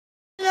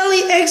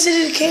finally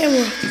exited the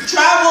camera.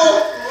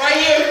 Travel right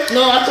here.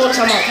 No, I thought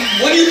I'm out.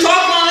 What are you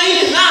talking about?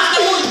 It's not.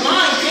 That was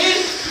mine, kid.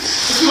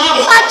 It's my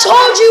ball. I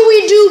told you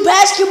we do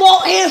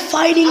basketball and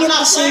fighting I'm at not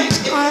the same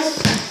playing. time.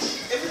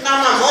 If it's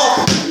not my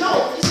ball. No,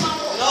 it's my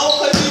ball. No,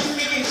 because you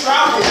freaking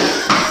travel.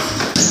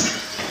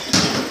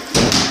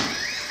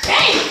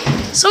 Hey!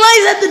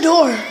 Somebody's at the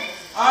door.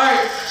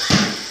 Alright.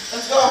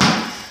 Let's go.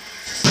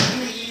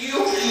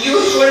 You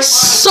swear to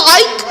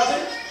Psych! brother?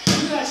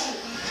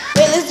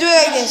 Wait, let's do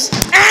it like this.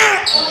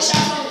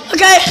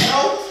 Okay.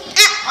 No.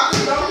 I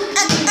can go.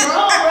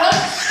 Bro, bro.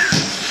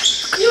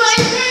 You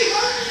ain't very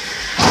bro.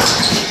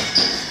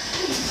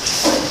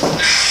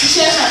 You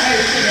said it's not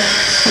very good.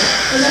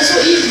 But that's so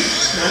easy.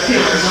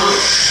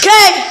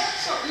 Okay.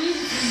 So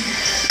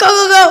easy. Go,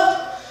 go, go.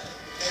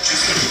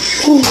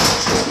 Ooh.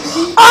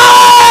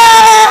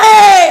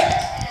 Hey!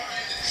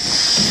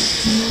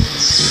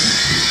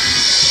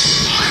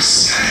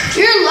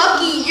 You're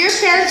lucky. Your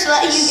parents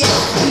let you get a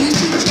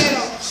YouTube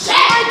channel.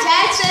 My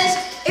dad says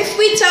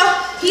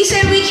he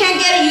said we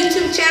can't get a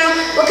YouTube channel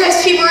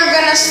because people are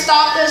gonna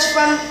stop us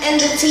from in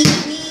the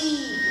TV.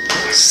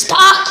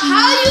 Stop.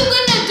 How are you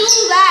gonna do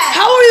that?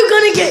 How are you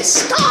gonna get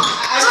stopped?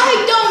 I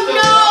don't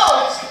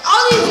know.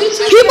 All these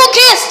YouTube People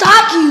can't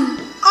stop you.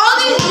 all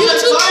these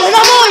YouTube When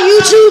I'm on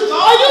YouTube,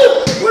 Are you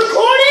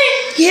recording?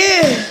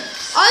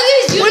 yeah. all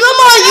these YouTube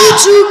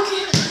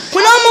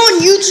When I'm on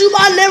YouTube,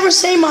 I never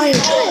say my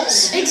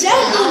address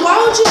Exactly. Why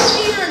would you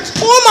say your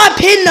or my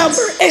PIN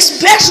number,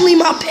 especially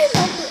my PIN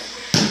number.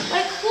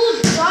 like who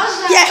does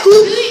that? Yeah, Do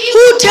you who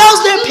even tells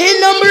know their who PIN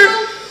the number?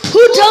 people-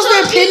 Who tells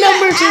their tells PIN you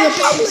number their to the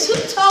address? public? Who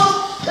tells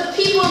the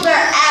people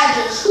their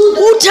address?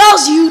 Who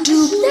tells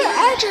YouTube their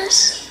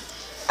address?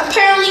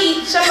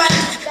 Apparently somebody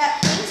that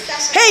thinks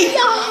that's Hey,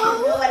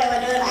 nobody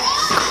would do that.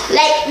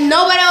 Like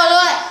nobody will do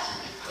that.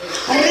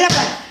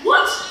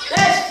 What?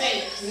 That's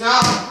fake. No.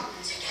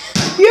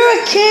 you're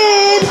a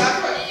kid.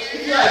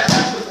 If you like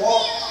touch the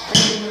ball,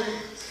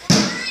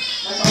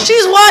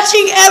 She's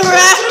watching Ever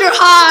After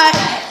High.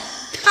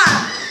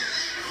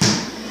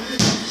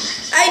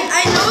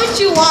 I know what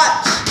you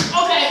watch.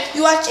 Okay.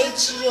 You watch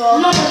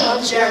H2O. No.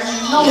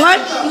 What?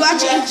 You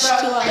watch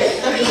H2O.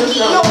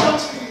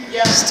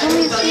 Yes. Tell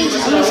me, please.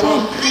 I'm a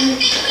fan.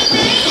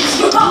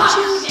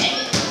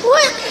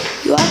 What?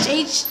 You watch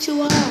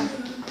H2O.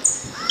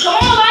 Come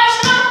on, last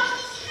time.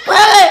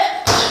 Wait.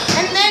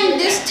 And then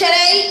this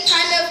today,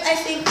 I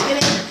think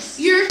today,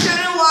 you're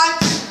gonna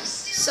watch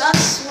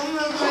Sus Swim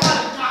Over.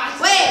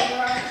 Wait,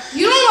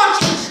 you don't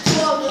watch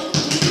H2O,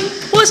 do you?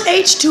 What's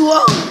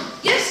H2O?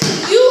 Yes,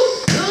 you.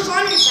 It was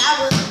on your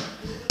tablet.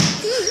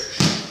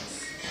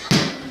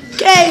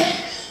 Okay.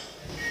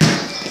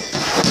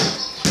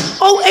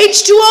 Oh,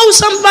 H2O,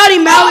 somebody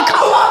Malachi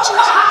watches.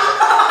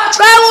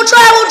 Travel.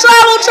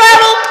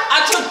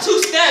 I took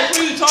 2 steps. What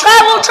are you talking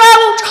Travel.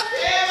 about?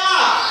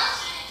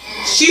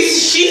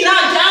 She's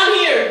not down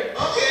here.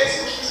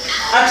 Okay.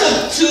 I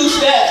took 2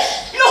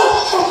 steps. No.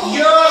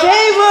 You're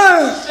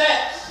Favor. 2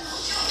 steps.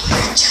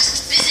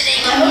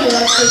 I know you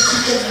like to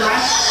keep this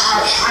last.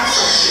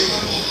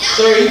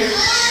 3.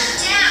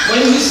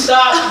 When you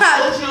stop,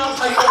 don't you know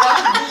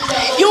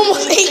like You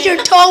almost ate your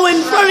toe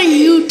in front of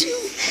YouTube.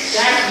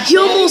 You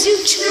almost. Cut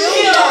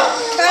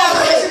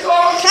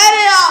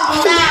it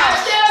off now.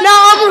 Now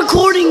I'm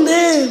recording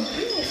them.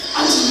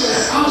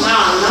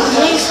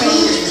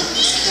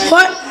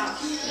 What?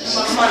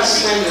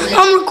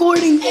 I'm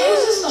recording.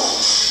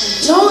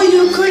 No,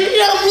 you're recording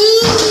it on me.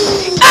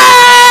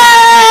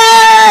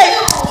 Hey!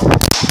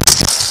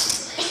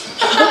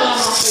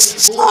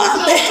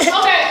 Oh, man.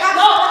 Okay,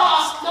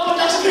 no,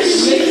 that's pretty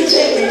big.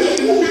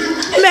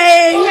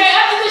 Man. Okay,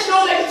 after this,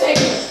 no, they can take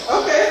it.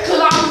 Okay.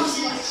 Cause I'm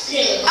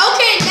scared.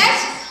 Okay,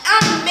 next,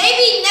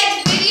 maybe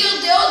next video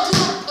they'll do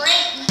a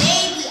prank.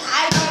 Maybe,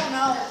 I don't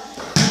know.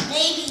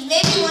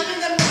 Maybe one of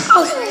them.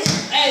 Okay.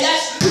 Hey,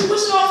 that's you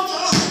pushing off the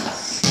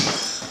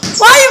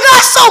Why are you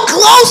guys so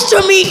close to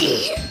me?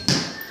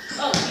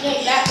 Oh, you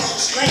ain't that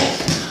much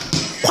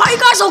strength. Why are you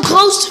guys so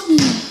close to me?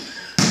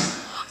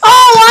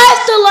 Oh, I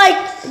have to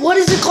what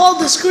is it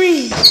called? The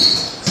screen.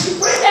 You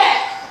bring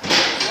that.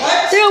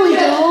 What? There we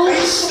go. Are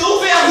you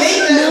stupid? I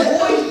made that,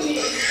 boy.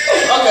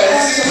 Okay.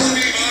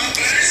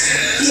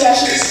 Yeah,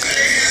 shit.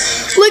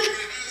 Look,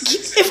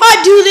 if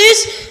I do this,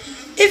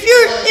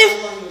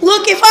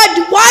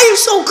 why are you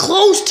so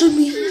close to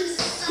me?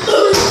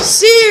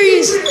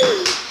 Seriously.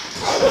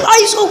 Why are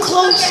you so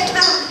close?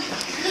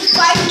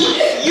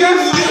 You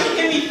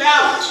can be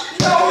fouled.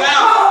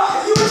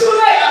 Foul. You were too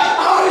late.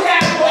 I already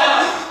had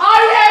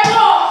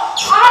ball.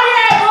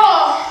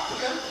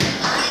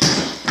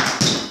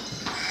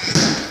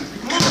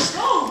 Let's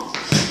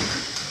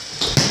go.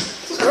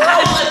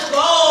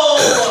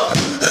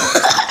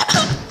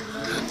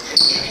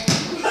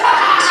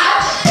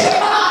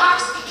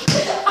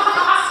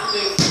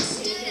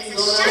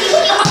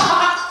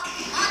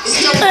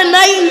 A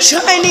knight in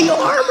shining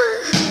armor.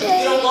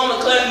 You don't want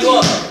to clamp you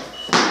up.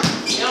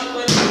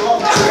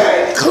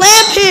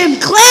 Clamp him.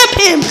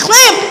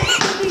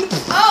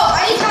 Oh,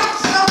 I got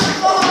so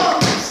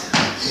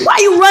close. Why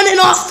are you running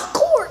off the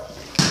court?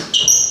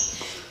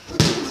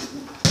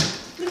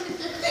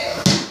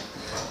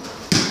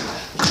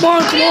 Come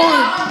on, come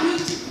on.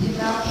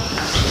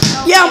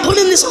 Yeah, I'm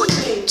putting this on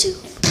YouTube.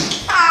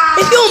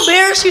 If you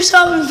embarrass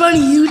yourself in front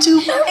of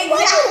YouTube, everyone will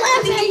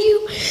laugh at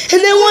you.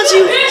 And then once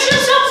you embarrass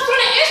yourself in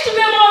front of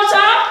Instagram all the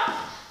time,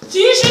 so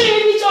you shouldn't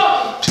even be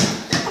talking.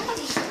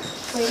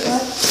 Wait, what?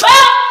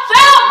 Foul!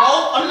 Foul!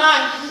 No, I'm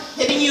not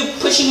hitting you,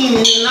 pushing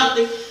you,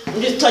 nothing. I'm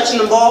just touching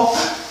the ball.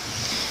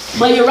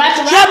 But you're wrapped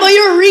around. yeah, but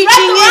you're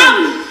reaching Wrap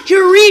in.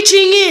 You're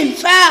reaching in.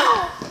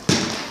 Foul.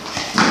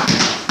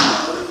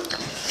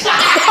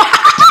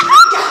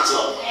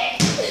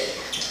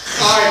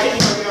 Alright,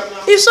 hurry up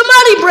now. If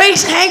somebody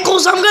breaks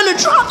ankles, I'm gonna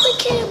drop the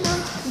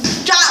camera.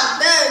 Drop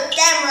the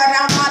camera.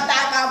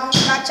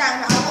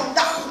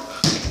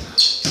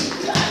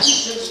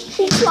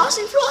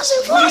 Flossing,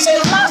 flossing, What do you say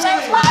flossing, to flossing,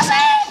 me?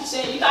 flossing. You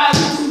said you gotta do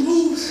some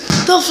moves.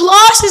 The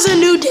floss is a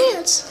new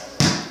dance.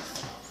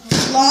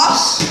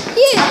 Floss?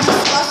 Yeah. I'm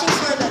flossing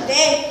for the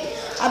day.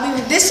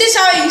 This is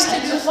how I used to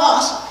do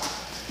floss.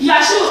 You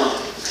gotta shoot.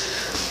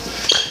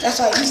 That's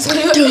how I used to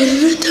do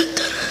it.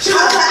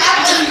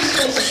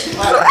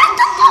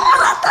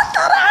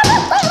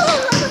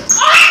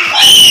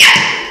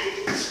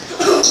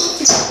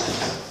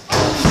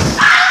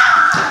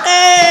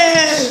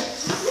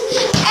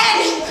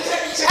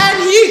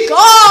 And he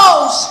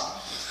goes.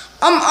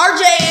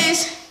 RJ is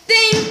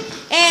thing,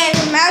 and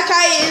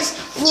Malachi is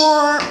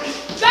for.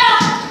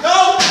 Foul!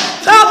 No!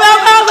 Foul, foul,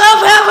 foul, foul,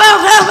 foul, foul,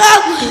 foul, foul.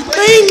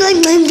 Bling, bling,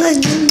 bling, bling,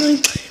 bling, bling.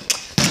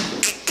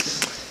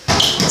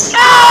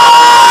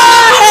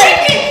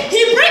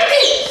 He bricked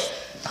it!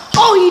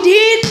 Oh, he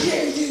did?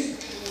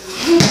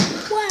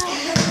 Wow.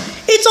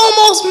 It's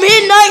almost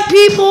midnight,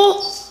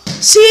 people.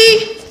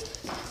 See?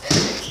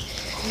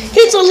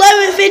 It's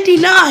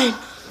 11:59.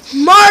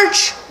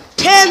 March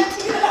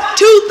 10th,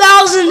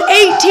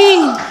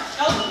 2018. A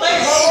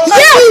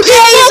new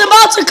day is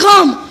about to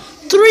come.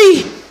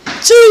 3,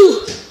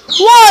 2,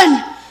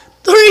 1.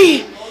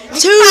 3,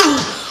 2,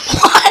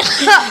 1.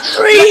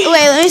 3. Wait,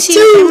 let me see.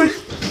 2,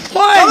 1.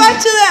 Go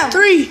back to them.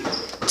 3,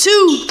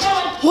 2,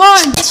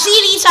 1. It's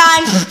CD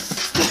time.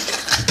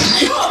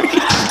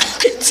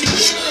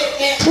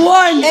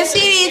 1. It's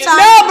CD time.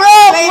 No,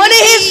 bro. Wait, When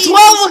it hits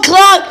 12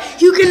 o'clock,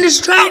 you can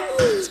distract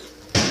me.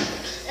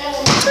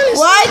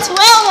 Why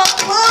 12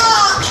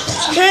 o'clock?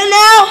 Here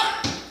now.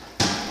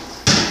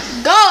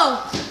 Go.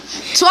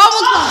 12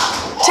 o'clock.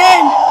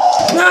 10,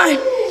 9,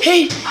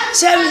 8,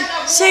 7,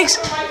 6,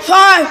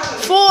 5,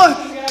 4,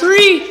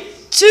 3,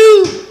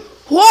 2,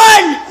 1.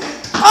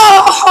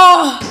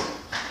 Oh.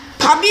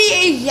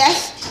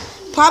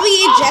 Probably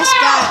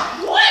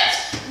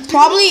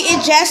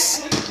it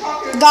just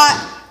got.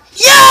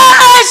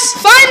 Yes!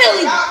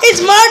 Finally!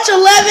 It's March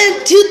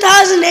 11th,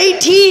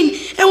 2018,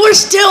 and we're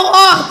still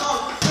up.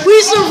 We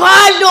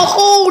survived the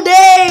whole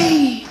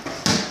day.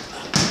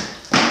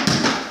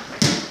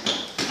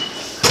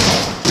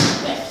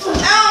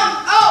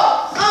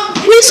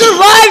 We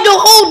survived the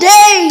whole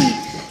day.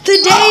 The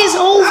day is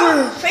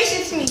over. Face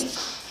it to me.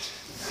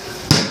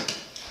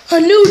 A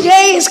new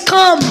day has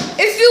come.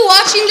 If you're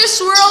watching this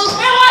world,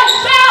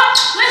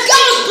 Let's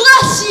God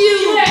bless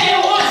you.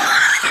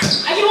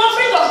 I get one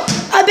free throw.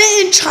 I bet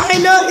in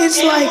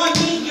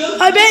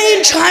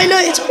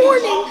China it's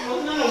morning.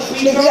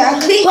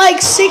 Exactly.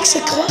 Like 6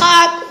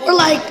 o'clock or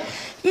like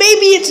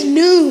maybe it's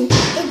noon.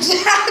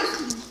 Exactly.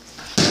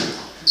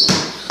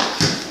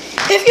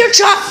 If you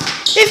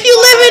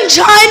live in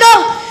China,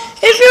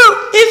 if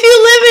you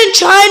live in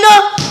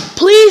China,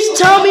 please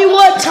tell me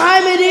what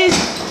time it is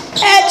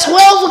at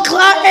 12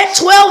 o'clock at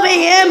 12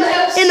 a.m.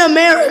 in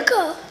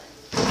America.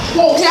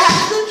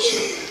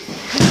 Exactly.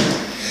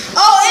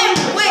 Oh, and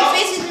wait,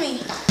 face it to me.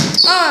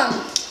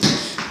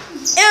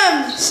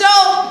 So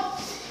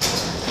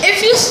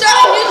if you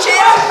start a new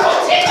channel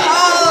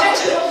called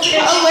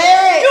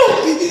Lyric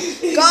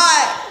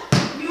God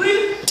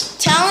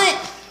Talent,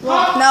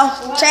 no,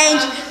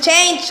 change,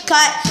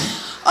 cut.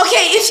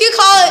 Okay, if you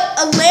call it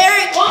a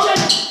Lyric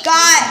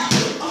God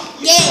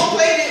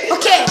Game.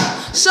 Okay,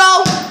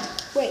 so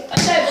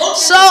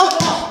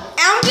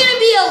I'm gonna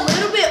be a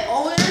little bit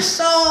older,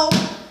 so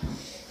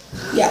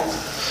yeah.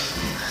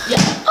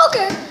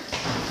 Okay.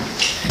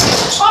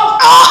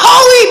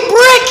 Oh, he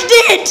bricked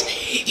it!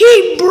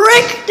 He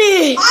bricked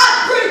it! I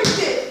bricked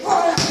it.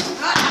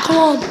 Come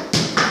on.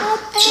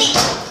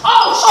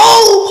 Oh!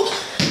 Oh!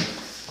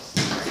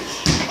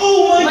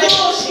 Oh my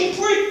gosh, he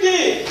bricked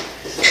it!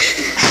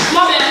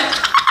 My bad.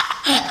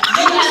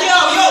 Yo,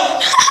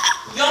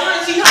 y'all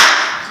wanna see how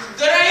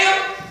good I am?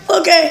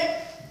 Okay.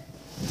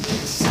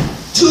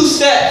 2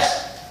 steps.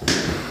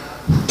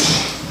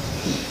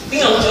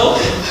 Think I'm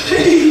joking?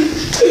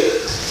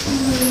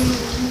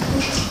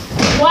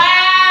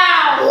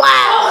 Wow! Wow.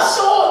 That was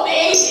so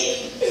amazing.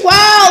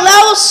 Wow,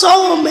 that was so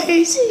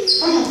amazing.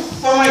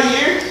 From right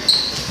here?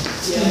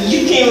 You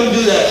can't even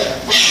do that.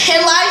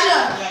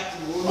 Elijah.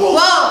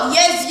 Whoa,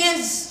 yes.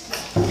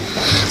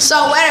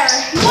 So whatever.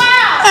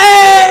 Wow!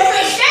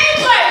 Hey. Same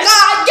place!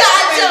 God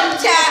got some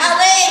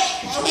talent,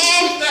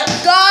 and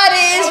God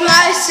is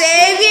my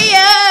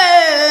savior.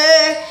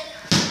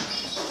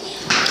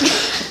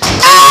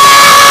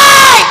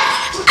 Hey!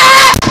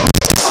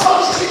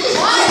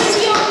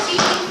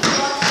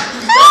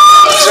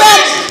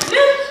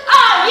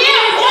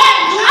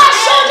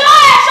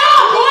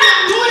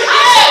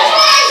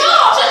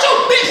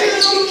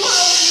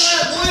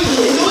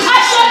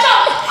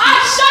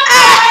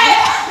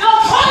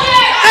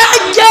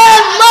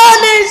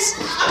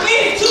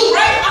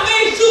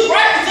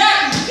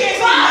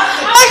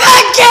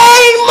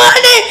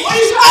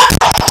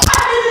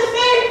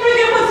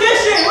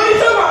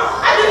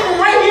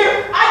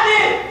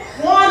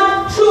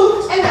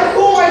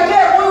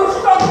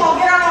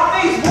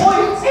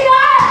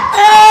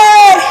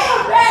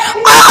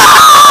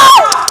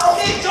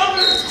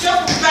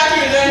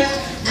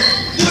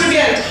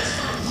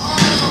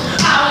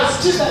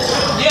 two steps.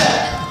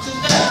 Yeah, 2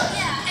 steps.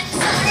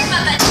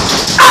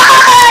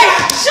 Hey!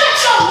 Shut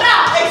your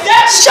mouth.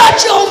 Exactly.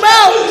 Shut your What are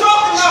mouth! you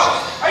talking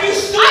about? Are you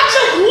stupid? I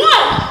took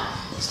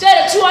 1. Instead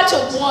of 2, I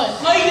took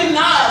 1. No, you did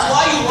not.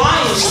 Why are you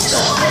lying?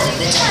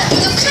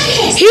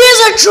 He is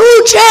a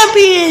true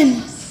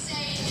champion.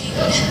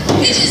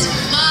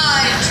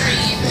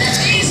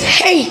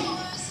 Hey.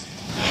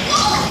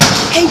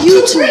 Hey,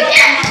 YouTube.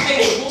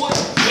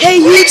 Hey,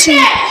 YouTube.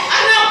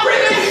 I'm not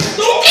bringing you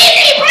stupid.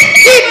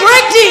 He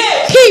bricked it.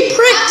 He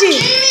pricked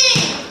it.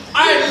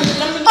 Alright,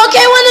 let me.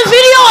 Okay, when the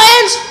video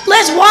ends,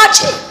 let's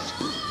watch it.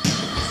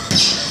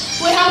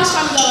 Wait, how much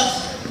time is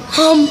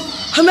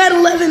left? I'm at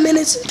 11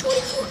 minutes and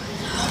 24.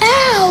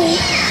 Ow.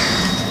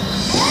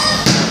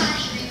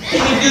 Can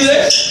you do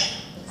this?